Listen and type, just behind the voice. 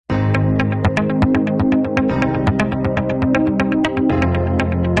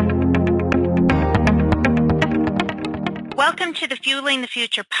Welcome to the Fueling the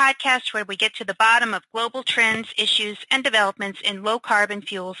Future podcast, where we get to the bottom of global trends, issues, and developments in low-carbon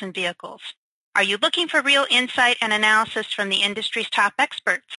fuels and vehicles. Are you looking for real insight and analysis from the industry's top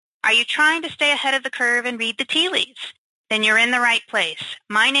experts? Are you trying to stay ahead of the curve and read the tea leaves? Then you're in the right place.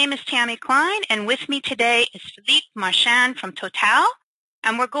 My name is Tammy Klein, and with me today is Philippe Marchand from Total,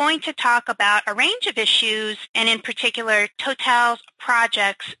 and we're going to talk about a range of issues, and in particular, Total's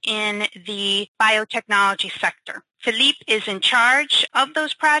projects in the biotechnology sector. Philippe is in charge of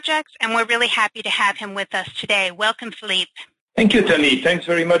those projects, and we're really happy to have him with us today. Welcome, Philippe. Thank you, Tammy. Thanks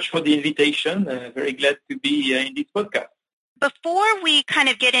very much for the invitation. Very glad to be in this podcast. Before we kind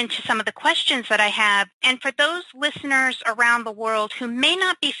of get into some of the questions that I have, and for those listeners around the world who may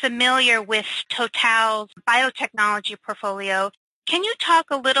not be familiar with Total's biotechnology portfolio, can you talk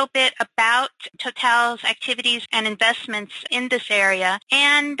a little bit about Total's activities and investments in this area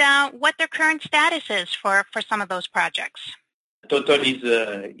and what their current status is for some of those projects? Total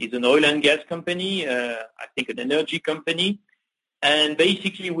is an oil and gas company, I think an energy company. And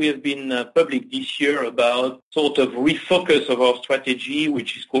basically, we have been public this year about sort of refocus of our strategy,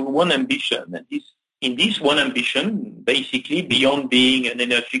 which is called One Ambition. And in this One Ambition, basically, beyond being an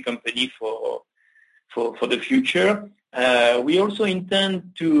energy company for the future, we also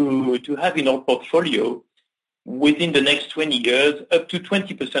intend to have in our portfolio within the next 20 years up to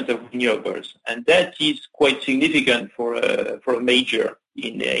 20% of renewables. And that is quite significant for a major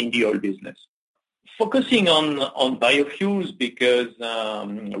in the oil business. Focusing on biofuels because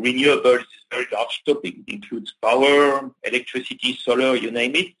renewables is a very large topic. It includes power, electricity, solar, you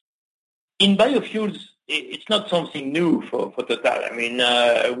name it. In biofuels, it's not something new for Total. I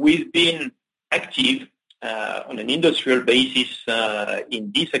mean, we've been active on an industrial basis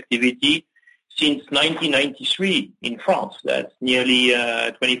in this activity since 1993 in France. That's nearly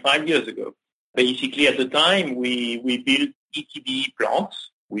 25 years ago. Basically, at the time, we built ETBE plants,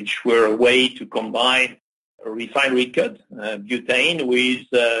 which were a way to combine a refinery cut, butane, with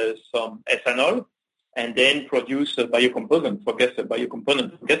some ethanol, and then produce a biocomponent for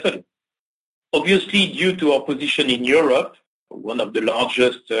gasoline. Obviously, due to our position in Europe, one of the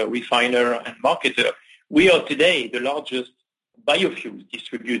largest refiner and marketer, we are today the largest biofuels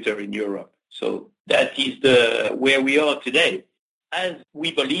distributor in Europe. So that is where we are today. As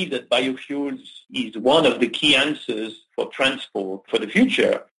we believe that biofuels is one of the key answers for transport for the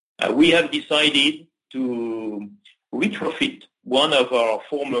future, we have decided to retrofit one of our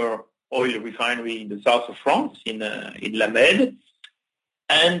former oil refinery in the south of France, in La Mède,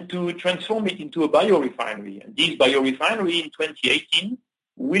 and to transform it into a biorefinery. And this biorefinery in 2018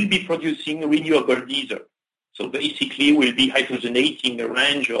 will be producing renewable diesel. So basically we'll be hydrogenating a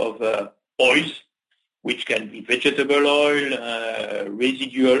range of oils, which can be vegetable oil,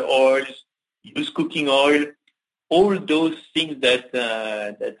 residual oils, used cooking oil, all those things that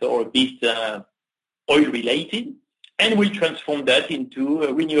are a bit oil-related, and we'll transform that into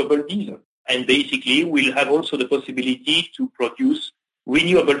a renewable diesel. And basically we'll have also the possibility to produce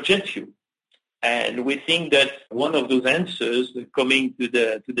renewable jet fuel. And we think that one of those answers, coming to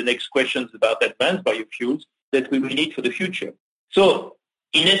the next questions about advanced biofuels, that we will need for the future. So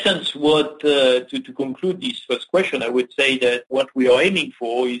in essence, to conclude this first question, I would say that what we are aiming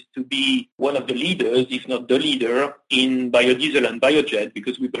for is to be one of the leaders, if not the leader, in biodiesel and biojet,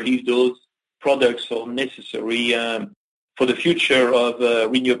 because we believe those products are necessary for the future of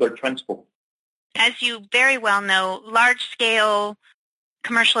renewable transport. As you very well know, large-scale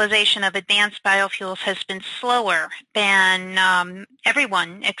commercialization of advanced biofuels has been slower than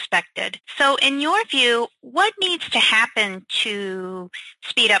everyone expected. So in your view, what needs to happen to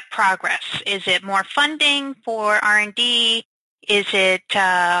speed up progress? Is it more funding for R&D? Is it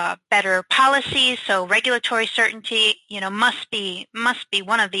better policies? So regulatory certainty, must be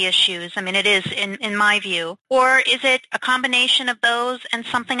one of the issues. I mean, it is in my view. Or is it a combination of those and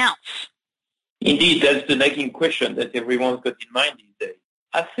something else? Indeed, that's the nagging question that everyone's got in mind these days.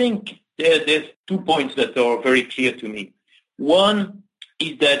 I think there's 2 points that are very clear to me. One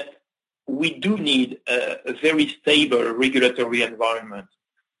is that we do need a very stable regulatory environment.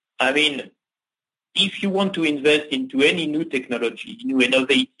 I mean, if you want to invest into any new technology, new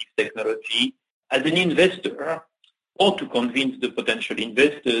innovative technology, as an investor, or to convince the potential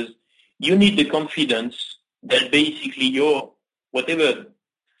investors, you need the confidence that basically whatever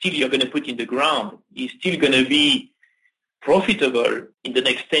steel you're going to put in the ground is still going to be profitable in the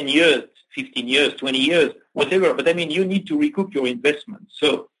next 10 years, 15 years, 20 years, whatever. But I mean, you need to recoup your investment.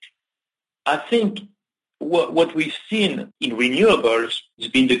 So I think what we've seen in renewables has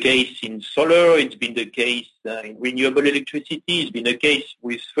been the case in solar, it's been the case in renewable electricity, it's been the case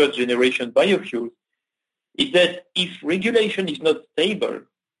with first-generation biofuels, is that if regulation is not stable,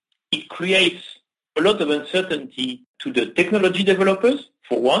 it creates a lot of uncertainty to the technology developers,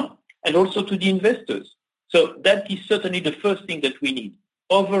 for one, and also to the investors. So that is certainly the first thing that we need.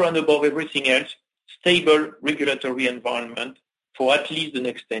 Over and above everything else, stable regulatory environment for at least the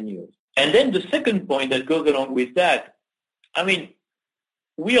next 10 years. And then the second point that goes along with that, I mean,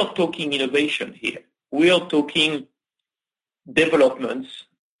 we are talking innovation here. We are talking developments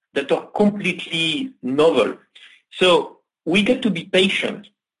that are completely novel. So we get to be patient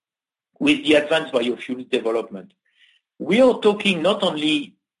with the advanced biofuels development. We are talking not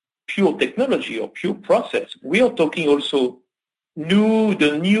only pure technology or pure process, we are talking also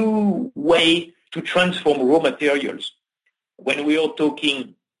the new way to transform raw materials. When we are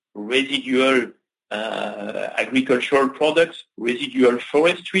talking residual agricultural products, residual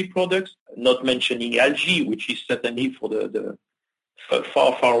forestry products, not mentioning algae, which is certainly for the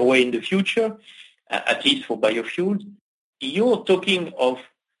far, far away in the future, at least for biofuels, you're talking of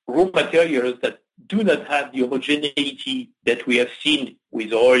raw materials that do not have the homogeneity that we have seen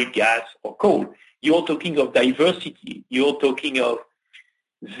with oil, gas, or coal. You're talking of diversity. You're talking of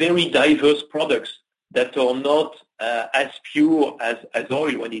very diverse products that are not as pure as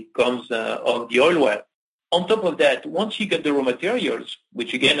oil when it comes on the oil well. On top of that, once you get the raw materials,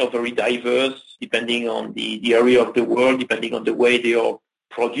 which again are very diverse, depending on the area of the world, depending on the way they are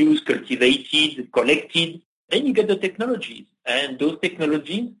produced, cultivated, collected, then you get the technologies. And those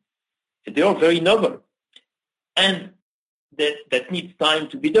technologies, they are very novel. And that needs time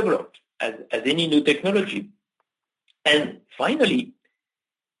to be developed, as any new technology. And finally,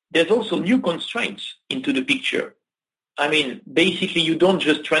 there's also new constraints into the picture. I mean, basically, you don't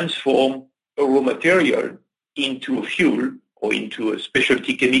just transform a raw material into a fuel or into a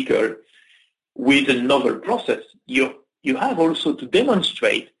specialty chemical with a novel process. You have also to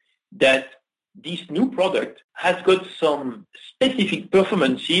demonstrate that this new product has got some specific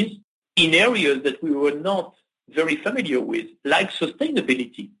performances in areas that we were not very familiar with, like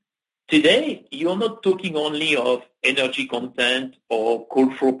sustainability. Today, you're not talking only of energy content or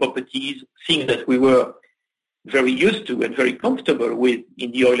cold flow properties, things that we were very used to and very comfortable with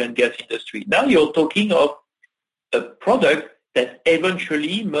in the oil and gas industry. Now you're talking of a product that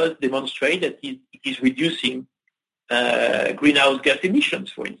eventually must demonstrate that it is reducing greenhouse gas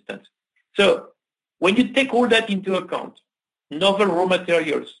emissions, for instance. So when you take all that into account, novel raw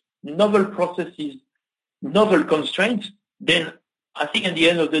materials, novel processes, novel constraints, then I think at the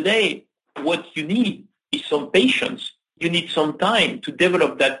end of the day, what you need is some patience. You need some time to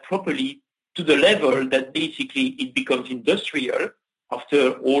develop that properly to the level that basically it becomes industrial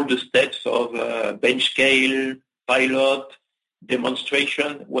after all the steps of bench scale, pilot,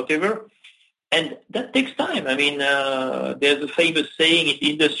 demonstration, whatever. And that takes time. I mean, there's a famous saying in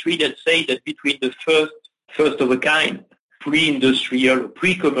the industry that says that between the first of a kind, pre-industrial,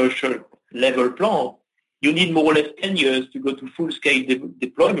 pre-commercial level plant, you need more or less 10 years to go to full-scale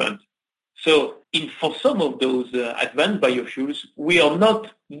deployment. So for some of those advanced biofuels, we are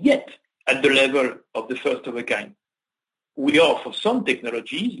not yet at the level of the first of a kind. We are for some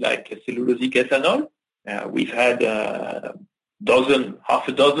technologies like cellulosic ethanol. We've had half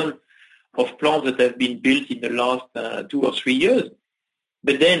a dozen of plants that have been built in the last 2 or 3 years.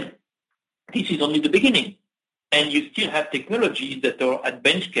 But then this is only the beginning. And you still have technologies that are at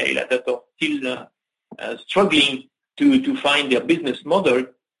bench scale, that are still struggling to find their business model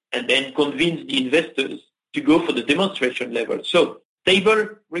and then convince the investors to go for the demonstration level. So stable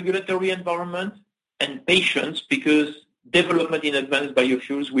regulatory environment and patience, because development in advanced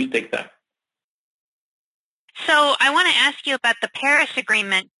biofuels will take time. So I want to ask you about the Paris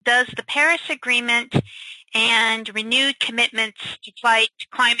Agreement. Does the Paris Agreement and renewed commitments to fight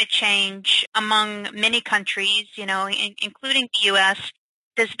climate change among many countries, including the U.S.,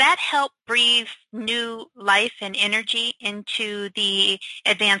 does that help breathe new life and energy into the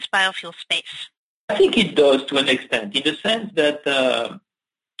advanced biofuel space? I think it does to an extent, in the sense that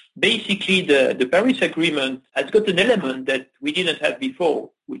basically the Paris Agreement has got an element that we didn't have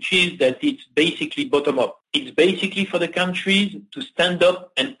before, which is that it's basically bottom-up. It's basically for the countries to stand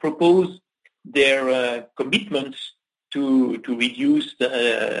up and propose their commitments to reduce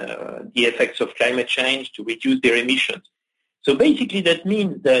the effects of climate change, to reduce their emissions. So basically that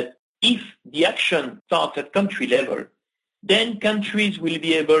means that if the action starts at country level, then countries will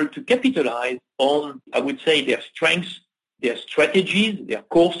be able to capitalize on, I would say, their strengths, their strategies, their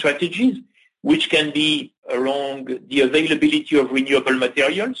core strategies, which can be around the availability of renewable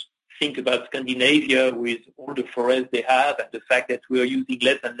materials. Think about Scandinavia with all the forests they have and the fact that we are using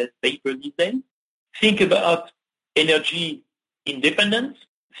less and less paper these days. Think about energy independence,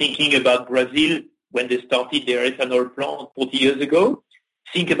 thinking about Brazil when they started their ethanol plant 40 years ago.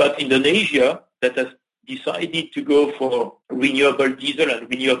 Think about Indonesia that has decided to go for renewable diesel and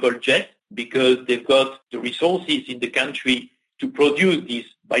renewable jet because they've got the resources in the country to produce these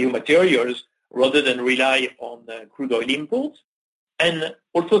biomaterials rather than rely on crude oil imports. And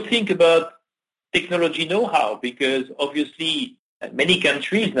also think about technology know-how, because obviously many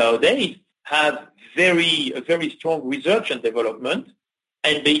countries nowadays have a very strong research and development,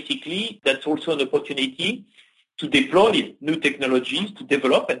 and basically that's also an opportunity to deploy new technologies, to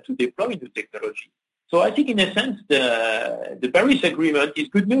develop and to deploy new technology. So I think in a sense the Paris Agreement is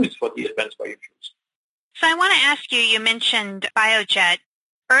good news for the advanced biofuels. So I want to ask you, you mentioned biojet.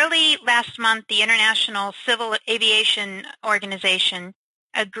 Early last month, the International Civil Aviation Organization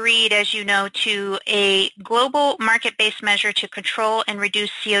agreed, as you know, to a global market-based measure to control and reduce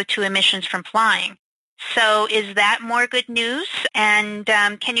CO2 emissions from flying. So is that more good news? And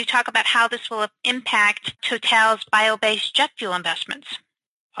can you talk about how this will impact Total's bio-based jet fuel investments?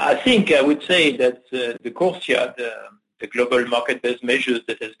 I think I would say that the CORSIA, the global market-based measures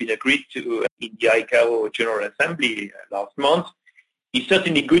that has been agreed to in the ICAO General Assembly last month, is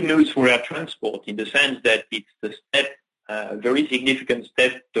certainly good news for air transport in the sense that it's a very significant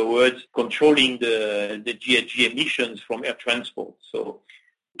step towards controlling the GHG emissions from air transport. So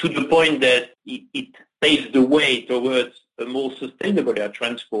to the point that it paves the way towards a more sustainable air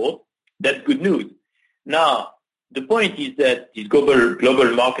transport, that's good news. Now, the point is that these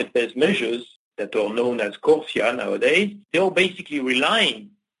global market-based measures that are known as CORSIA nowadays, they are basically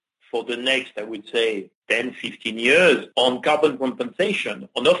relying for the next, I would say, 10, 15 years on carbon compensation,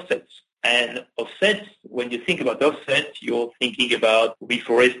 on offsets. And offsets, when you think about offsets, you're thinking about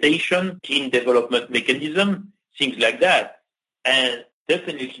reforestation, clean development mechanism, things like that. And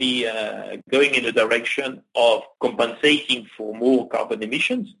definitely going in the direction of compensating for more carbon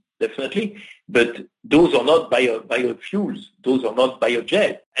emissions, definitely. But those are not biofuels. Those are not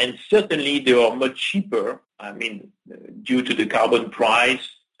biojet. And certainly they are much cheaper, due to the carbon price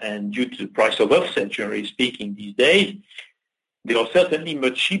and due to the price of offset, generally speaking, these days, they are certainly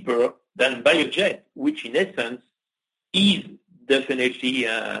much cheaper than biojet, which in essence is definitely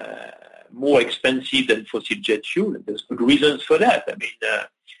more expensive than fossil jet fuel. And there's good reasons for that.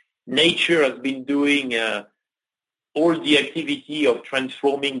 Nature has been doing all the activity of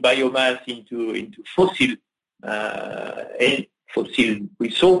transforming biomass into fossil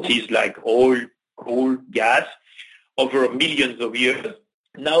resources like oil, coal, gas over millions of years.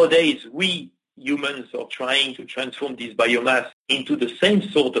 Nowadays, we humans are trying to transform this biomass into the same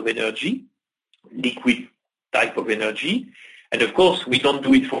sort of energy, liquid type of energy. And of course, we don't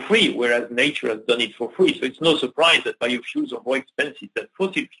do it for free, whereas nature has done it for free. So it's no surprise that biofuels are more expensive than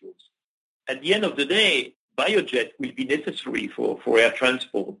fossil fuels. At the end of the day, biojet will be necessary for air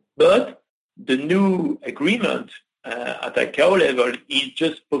transport. But the new agreement at ICAO level is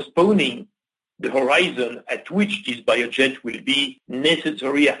just postponing the horizon at which this biojet will be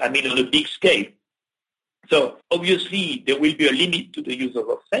necessary, on a big scale. So obviously there will be a limit to the use of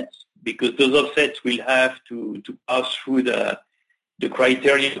offsets because those offsets will have to pass through the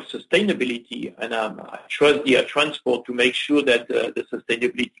criteria of sustainability. And I trust the air transport to make sure that the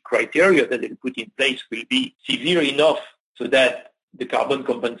sustainability criteria that they put in place will be severe enough so that the carbon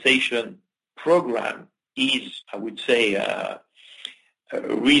compensation program is, I would say,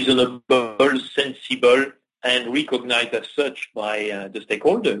 reasonable, sensible, and recognized as such by the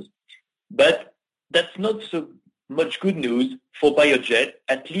stakeholders. But that's not so much good news for biojet,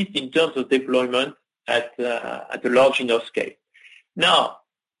 at least in terms of deployment at a large enough scale. Now,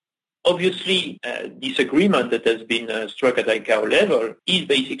 obviously, this agreement that has been struck at ICAO level is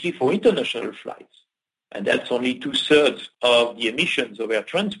basically for international flights. And that's only 2/3 of the emissions of air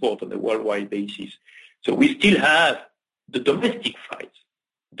transport on a worldwide basis. So we still have the domestic flights,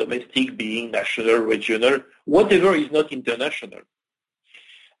 domestic being national, regional, whatever is not international.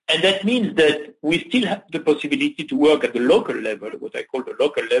 And that means that we still have the possibility to work at the local level, what I call the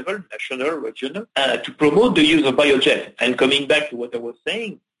local level, national, regional, to promote the use of biojet. And coming back to what I was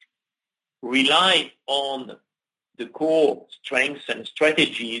saying, rely on the core strengths and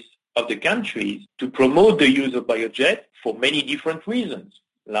strategies of the countries to promote the use of biojet for many different reasons,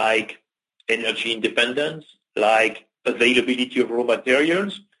 like energy independence, like availability of raw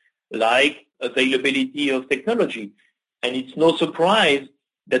materials, like availability of technology. And it's no surprise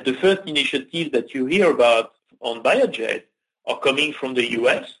that the first initiatives that you hear about on biojet are coming from the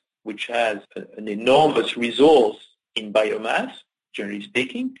US, which has an enormous resource in biomass, generally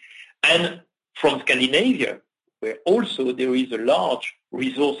speaking, and from Scandinavia, where also there is a large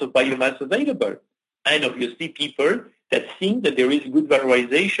resource of biomass available. And obviously people that think that there is good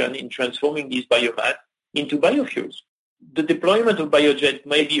valorization in transforming this biomass into biofuels. The deployment of biojet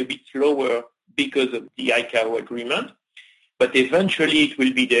may be a bit slower because of the ICAO agreement, but eventually it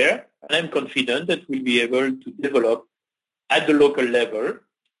will be there, and I'm confident that we'll be able to develop at the local level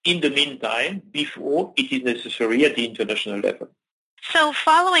in the meantime before it is necessary at the international level. So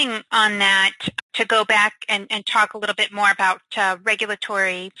following on that, to go back and talk a little bit more about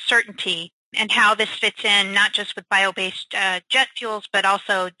regulatory certainty and how this fits in, not just with bio-based jet fuels, but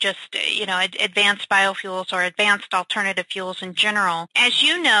also just, advanced biofuels or advanced alternative fuels in general. As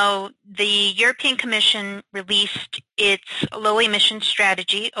you know, the European Commission released its low-emission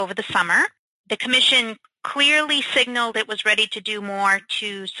strategy over the summer. The Commission clearly signaled it was ready to do more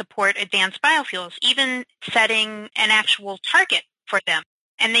to support advanced biofuels, even setting an actual target for them.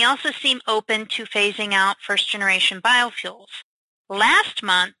 And they also seem open to phasing out first-generation biofuels. Last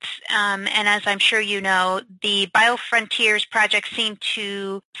month, and as I'm sure you know, the BioFrontiers project seemed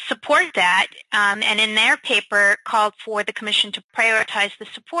to support that, and in their paper called for the Commission to prioritize the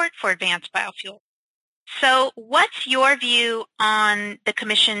support for advanced biofuels. So what's your view on the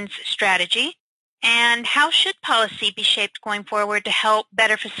Commission's strategy, and how should policy be shaped going forward to help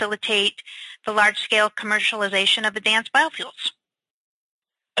better facilitate the large-scale commercialization of advanced biofuels?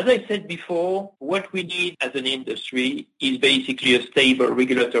 As I said before, what we need as an industry is basically a stable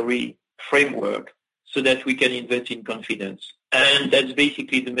regulatory framework so that we can invest in confidence. And that's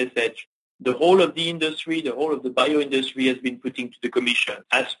basically the message the whole of the industry, the whole of the bio industry has been putting to the Commission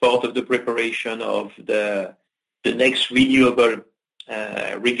as part of the preparation of the next renewable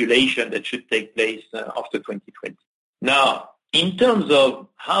regulation that should take place after 2020. Now, in terms of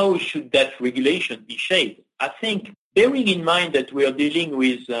how should that regulation be shaped, I think bearing in mind that we are dealing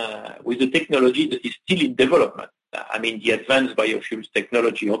with a technology that is still in development, I mean the advanced biofuels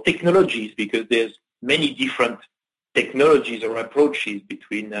technology or technologies, because there's many different technologies or approaches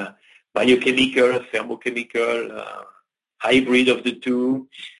between biochemical, thermochemical, hybrid of the two,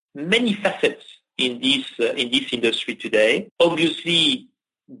 many facets in this industry today. Obviously,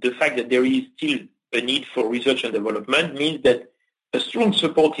 the fact that there is still a need for research and development means that a strong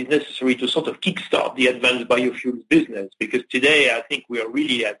support is necessary to sort of kickstart the advanced biofuels business, because today I think we are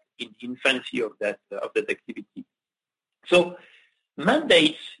really in the infancy of that activity. So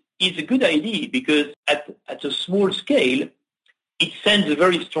mandates is a good idea because at a small scale, it sends a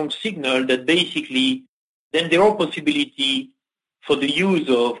very strong signal that basically then there are possibilities for the use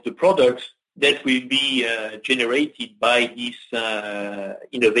of the products that will be generated by these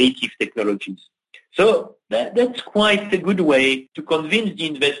innovative technologies. So that's quite a good way to convince the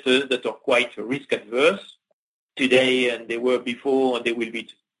investors that are quite risk adverse today, and they were before, and they will be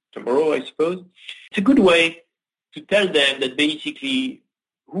tomorrow, I suppose. It's a good way to tell them that basically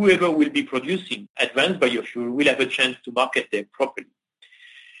whoever will be producing advanced biofuel will have a chance to market them properly.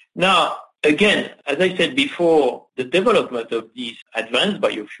 Now, again, as I said before, the development of these advanced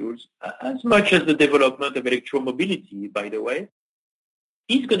biofuels, as much as the development of electromobility, by the way,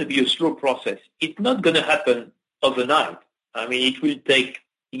 is going to be a slow process. It's not going to happen overnight. I mean, it will take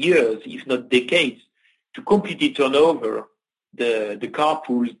years, if not decades, to completely turn over the car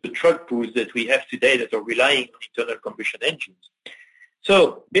pools, the truck pools that we have today that are relying on internal combustion engines.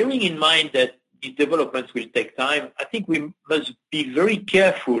 So bearing in mind that these developments will take time, I think we must be very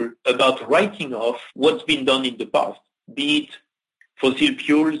careful about writing off what's been done in the past, be it fossil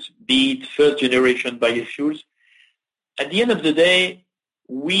fuels, be it first-generation biofuels. At the end of the day,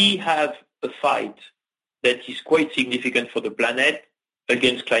 we have a fight that is quite significant for the planet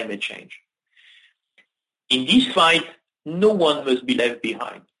against climate change. In this fight, no one must be left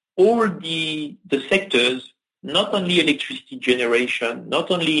behind. All the sectors, not only electricity generation,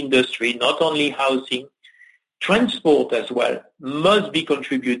 not only industry, not only housing, transport as well, must be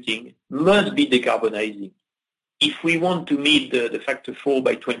contributing, must be decarbonizing. If we want to meet the factor 4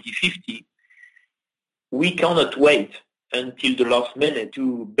 by 2050, we cannot wait until the last minute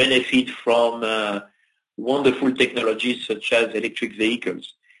to benefit from wonderful technologies such as electric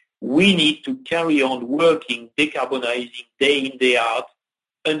vehicles. We need to carry on working, decarbonizing day in, day out,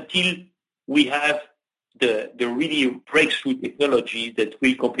 until we have the really breakthrough technology that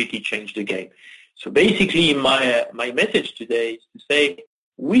will completely change the game. So basically my message today is to say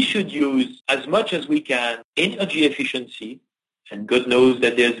we should use as much as we can energy efficiency, and God knows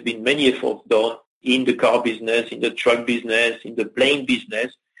that there's been many efforts done in the car business, in the truck business, in the plane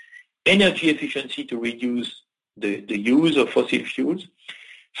business, energy efficiency to reduce the use of fossil fuels.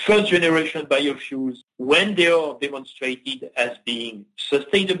 First-generation biofuels, when they are demonstrated as being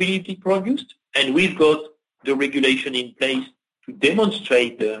sustainability produced, and we've got the regulation in place to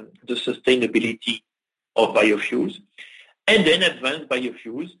demonstrate the sustainability of biofuels. and then advanced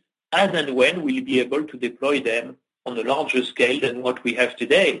biofuels as and when we'll be able to deploy them on a larger scale than what we have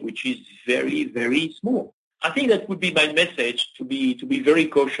today, which is very, very small. I think that would be my message, to be very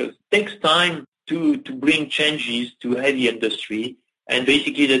cautious. It takes time to bring changes to heavy industry, and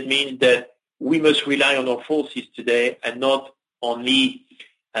basically that means that we must rely on our forces today and not only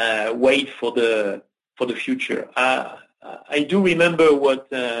wait for the future. I do remember what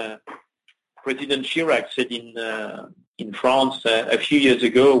President Chirac said in France a few years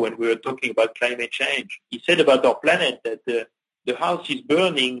ago when we were talking about climate change. He said about our planet that the house is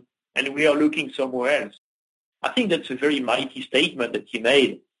burning and we are looking somewhere else. I think that's a very mighty statement that he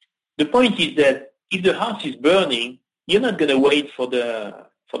made. The point is that if the house is burning, you're not going to wait for the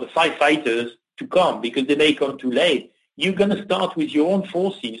firefighters to come because they may come too late. You're going to start with your own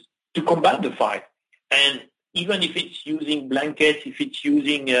forces to combat the fire. And even if it's using blankets, if it's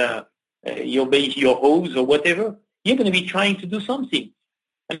using your hose or whatever, you're going to be trying to do something.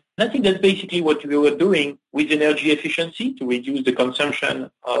 And I think that's basically what we were doing with energy efficiency to reduce the consumption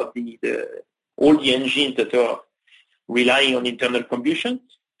of all the engines that are relying on internal combustion,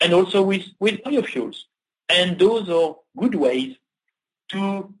 and also with biofuels. And those are good ways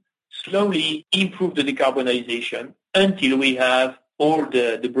to slowly improve the decarbonization until we have all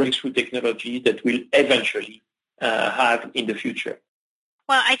the breakthrough technologies that we'll eventually have in the future.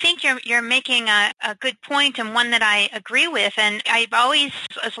 Well, I think you're making a good point, and one that I agree with. And I've always,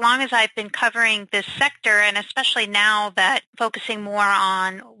 as long as I've been covering this sector, and especially now that focusing more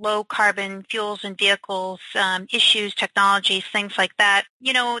on low carbon fuels and vehicles, issues, technologies, things like that,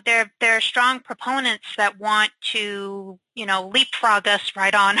 there are strong proponents that want to, leapfrog us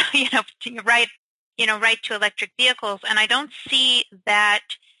right on, right to electric vehicles. And I don't see that.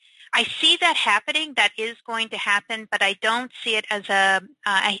 I see that happening. That is going to happen, but I don't see it as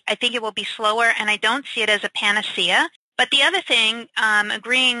I think it will be slower, and I don't see it as a panacea. But the other thing,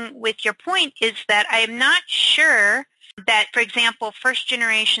 agreeing with your point, is that I am not sure that, for example,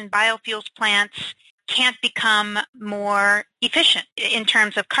 first-generation biofuels plants can't become more efficient in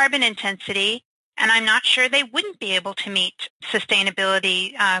terms of carbon intensity, and I'm not sure they wouldn't be able to meet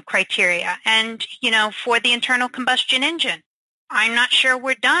sustainability criteria. And, for the internal combustion engine, I'm not sure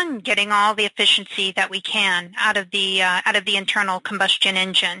we're done getting all the efficiency that we can out of the internal combustion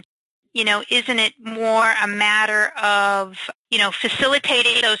engine. Isn't it more a matter of,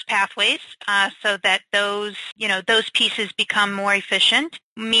 facilitating those pathways so that those pieces become more efficient?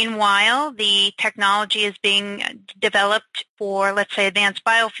 Meanwhile, the technology is being developed for, let's say, advanced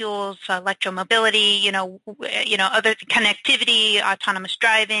biofuels, electromobility, other connectivity, autonomous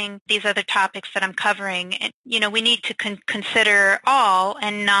driving, these other topics that I'm covering. And, we need to consider all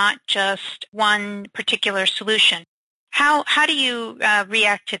and not just one particular solution. How do you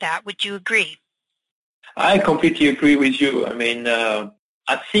react to that? Would you agree? I completely agree with you. I mean,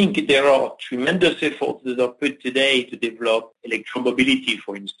 I think there are tremendous efforts that are put today to develop electromobility,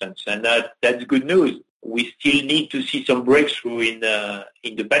 for instance, and that's good news. We still need to see some breakthrough in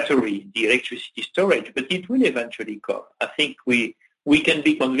the battery, the electricity storage, but it will eventually come. I think we can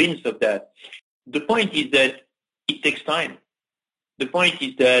be convinced of that. The point is that it takes time. The point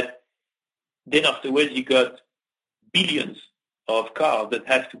is that then afterwards you got billions of cars that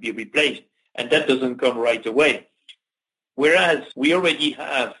have to be replaced, and that doesn't come right away. Whereas we already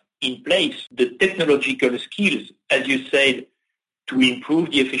have in place the technological skills, as you said, to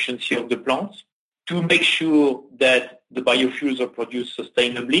improve the efficiency of the plants, to make sure that the biofuels are produced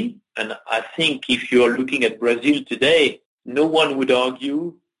sustainably. And I think if you're looking at Brazil today, no one would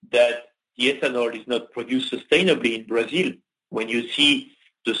argue that the ethanol is not produced sustainably in Brazil. When you see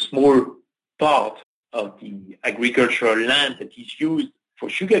the small part of the agricultural land that is used for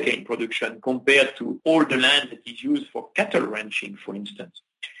sugarcane production compared to all the land that is used for cattle ranching, for instance.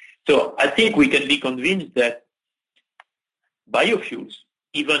 So I think we can be convinced that biofuels,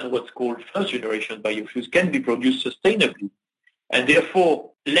 even what's called first-generation biofuels, can be produced sustainably. And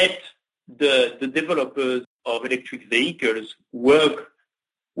therefore, let the developers of electric vehicles work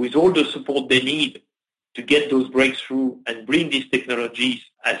with all the support they need to get those breakthroughs and bring these technologies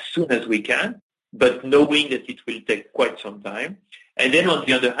as soon as we can, but knowing that it will take quite some time. And then on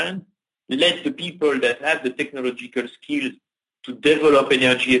the other hand, let the people that have the technological skills to develop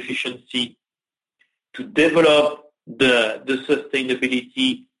energy efficiency, to develop the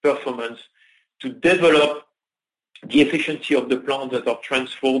sustainability performance, to develop the efficiency of the plants that are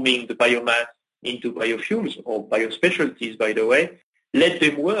transforming the biomass into biofuels or biospecialties, by the way, let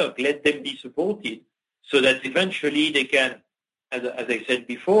them work, let them be supported so that eventually they can, as I said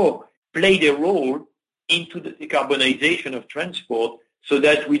before, play their role into the decarbonization of transport so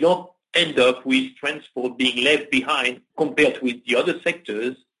that we don't end up with transport being left behind compared with the other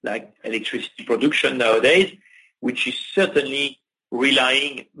sectors like electricity production nowadays, which is certainly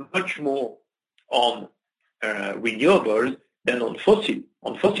relying much more on renewables than on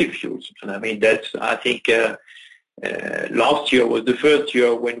fossil fuels. And I mean, I think last year was the first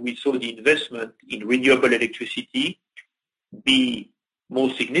year when we saw the investment in renewable electricity be more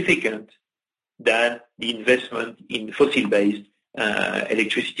significant than the investment in fossil-based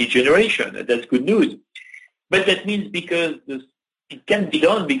electricity generation. That's good news. But that means because it can be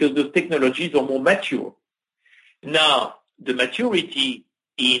done because those technologies are more mature. Now, the maturity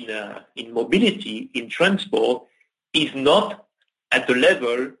in mobility, in transport, is not at the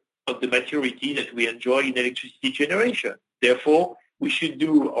level of the maturity that we enjoy in electricity generation. Therefore, we should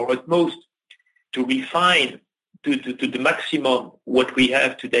do our utmost to refine to the maximum what we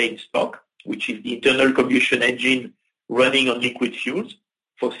have today in stock, which is the internal combustion engine running on liquid fuels,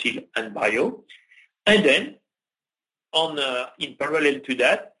 fossil and bio, and then in parallel to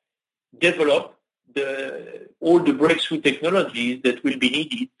that, develop all the breakthrough technologies that will be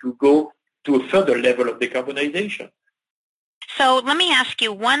needed to go to a further level of decarbonization. So let me ask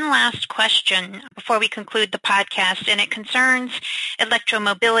you one last question before we conclude the podcast, and it concerns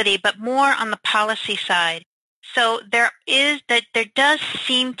electromobility, but more on the policy side. So there does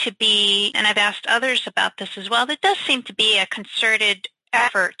seem to be, and I've asked others about this as well, there does seem to be a concerted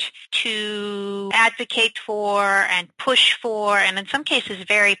effort to advocate for and push for, and in some cases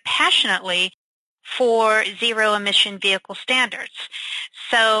very passionately, for zero-emission vehicle standards.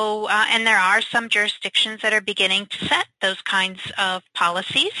 So, and there are some jurisdictions that are beginning to set those kinds of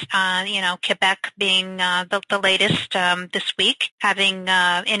policies. Quebec being the latest this week, having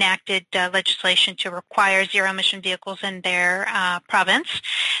enacted legislation to require zero-emission vehicles in their province.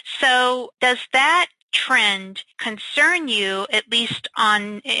 So, does that trend concern you, at least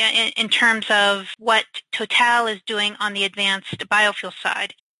in terms of what Total is doing on the advanced biofuel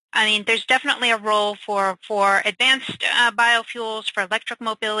side? I mean, there's definitely a role for advanced biofuels, for electric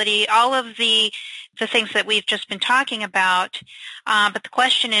mobility, all of the things that we've just been talking about. But the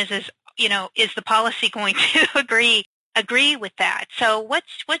question is the policy going to agree with that? So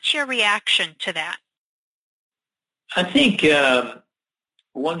what's your reaction to that? I think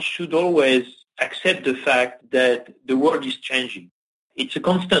one should always accept the fact that the world is changing. It's a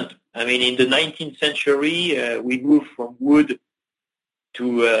constant. I mean, in the 19th century, we moved from wood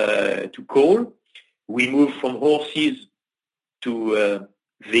to coal. We moved from horses to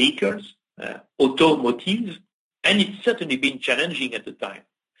vehicles, automotives, and it's certainly been challenging at the time.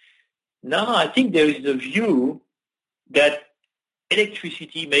 Now, I think there is a view that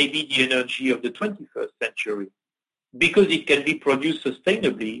electricity may be the energy of the 21st century because it can be produced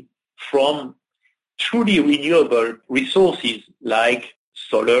sustainably from truly renewable resources like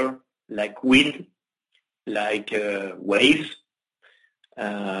solar, like wind, like waves.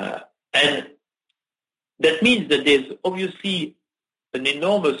 And that means that there's obviously an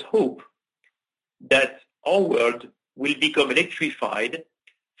enormous hope that our world will become electrified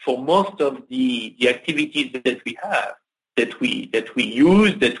for most of the activities that we have, that we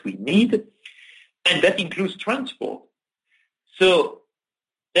use, that we need, and that includes transport. So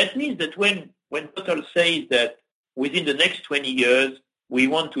that means that when Total says that within the next 20 years we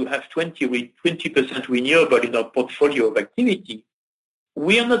want to have 20% renewable in our portfolio of activity,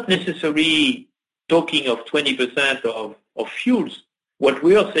 we are not necessarily talking of 20% of fuels. What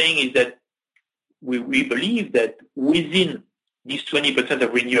we are saying is that we believe that within these 20%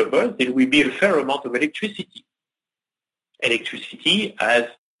 of renewables, there will be a fair amount of electricity. Electricity as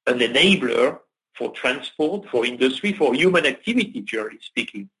an enabler for transport, for industry, for human activity, generally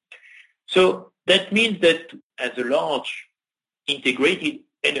speaking. So that means that as a large integrated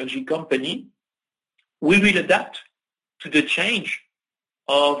energy company, we will adapt to the change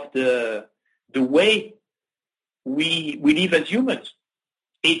of the way we live as humans.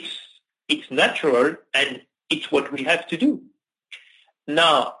 It's natural and it's what we have to do.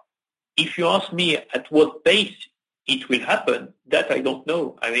 Now, if you ask me at what pace it will happen, that I don't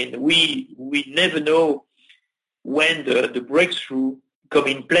know. I mean, we never know when the breakthrough come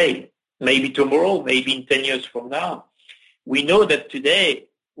in play. Maybe tomorrow, maybe in 10 years from now. We know that today,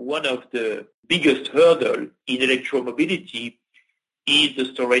 one of the biggest hurdles in electromobility is the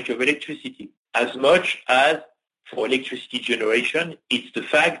storage of electricity. As much as for electricity generation, it's the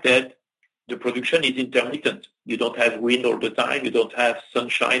fact that the production is intermittent. You don't have wind all the time. You don't have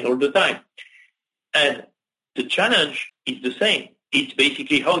sunshine all the time. And the challenge is the same. It's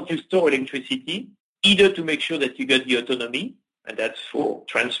basically how to store electricity, either to make sure that you get the autonomy, and that's for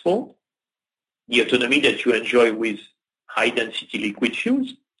transport, the autonomy that you enjoy with high-density liquid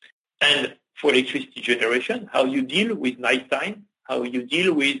fuels, And for electricity generation, how you deal with nighttime, how you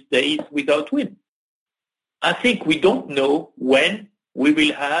deal with days without wind. I think we don't know when we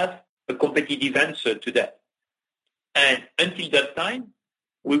will have a competitive answer to that. And until that time,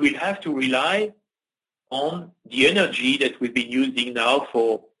 we will have to rely on the energy that we've been using now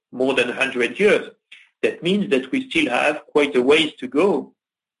for more than 100 years. That means that we still have quite a ways to go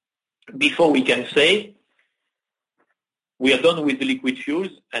before we can say we are done with the liquid fuels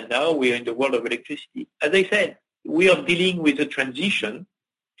and now we are in the world of electricity. As I said, we are dealing with a transition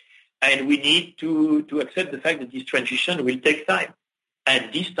and we need to accept the fact that this transition will take time.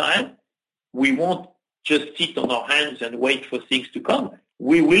 And this time, we won't just sit on our hands and wait for things to come.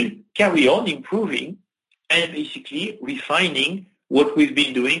 We will carry on improving and basically refining what we've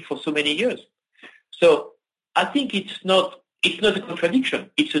been doing for so many years. So I think it's not a contradiction.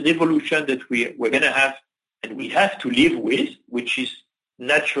 It's an evolution that we're going to have and we have to live with, which is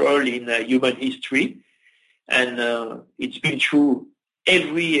natural in human history. And it's been true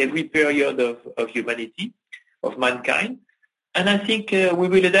every period of humanity, of mankind. And I think we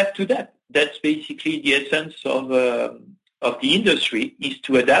will adapt to that. That's basically the essence of the industry, is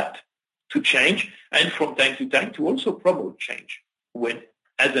to adapt, to change, and from time to time to also promote change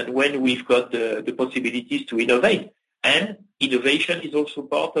as and when we've got the possibilities to innovate. And innovation is also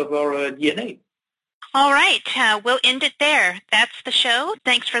part of our DNA. All right. We'll end it there. That's the show.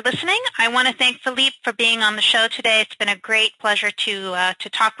 Thanks for listening. I want to thank Philippe for being on the show today. It's been a great pleasure to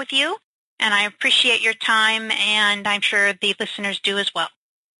talk with you, and I appreciate your time, and I'm sure the listeners do as well.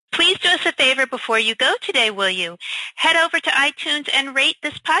 Please do us a favor before you go today, will you? Head over to iTunes and rate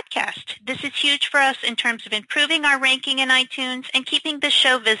this podcast. This is huge for us in terms of improving our ranking in iTunes and keeping this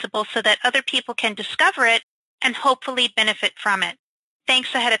show visible so that other people can discover it and hopefully benefit from it.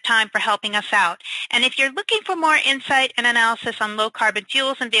 Thanks ahead of time for helping us out. And if you're looking for more insight and analysis on low-carbon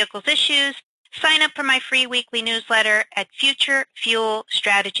fuels and vehicles issues, sign up for my free weekly newsletter at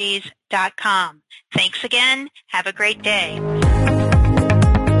futurefuelstrategies.com. Thanks again. Have a great day.